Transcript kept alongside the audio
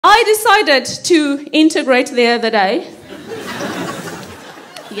I decided to integrate the other day.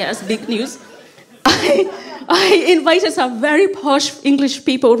 Yes, big news. I invited some very posh English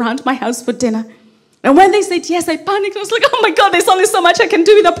people around my house for dinner. And when they said yes, I panicked. I was like, oh my God, there's only so much I can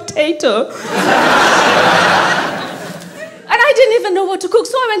do with a potato. And I didn't even know what to cook,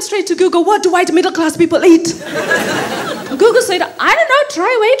 so I went straight to Google. What do white middle-class people eat? Google said, I don't know,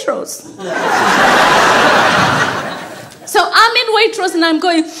 try Waitrose. So I'm in Waitrose and I'm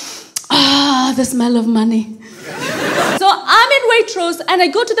going, the smell of money. So I'm in Waitrose and I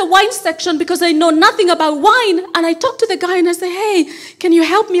go to the wine section because I know nothing about wine. And I talk to the guy and I say, hey, can you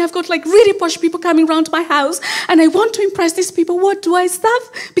help me? I've got like really posh people coming around my house and I want to impress these people. What do I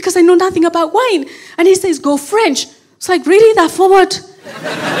serve? Because I know nothing about wine. And he says, go French. It's like, really, that forward?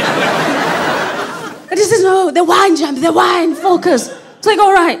 And he says, no, the wine, Jam, the wine, focus. It's like,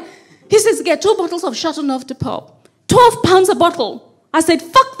 all right. He says, get 2 bottles of Chateauneuf de Pop. 12 pounds a bottle. I said,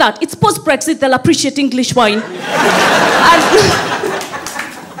 fuck that. It's post-Brexit. They'll appreciate English wine. And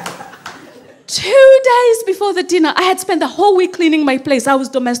 2 days before the dinner, I had spent the whole week cleaning my place. I was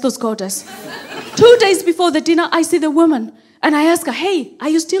domestos goddess. 2 days before the dinner, I see the woman. And I ask her, hey, are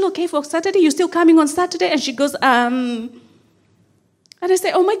you still okay for Saturday? You still coming on Saturday? And she goes, And I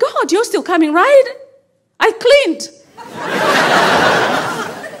say, oh my God, you're still coming, right? I cleaned.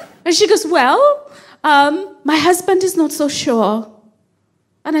 And she goes, well, my husband is not so sure.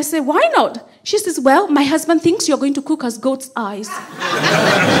 And I say, why not? She says, well, my husband thinks you're going to cook us goat's eyes.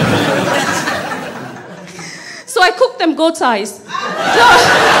 So I cooked them goat's eyes.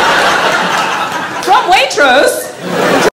 From Waitrose.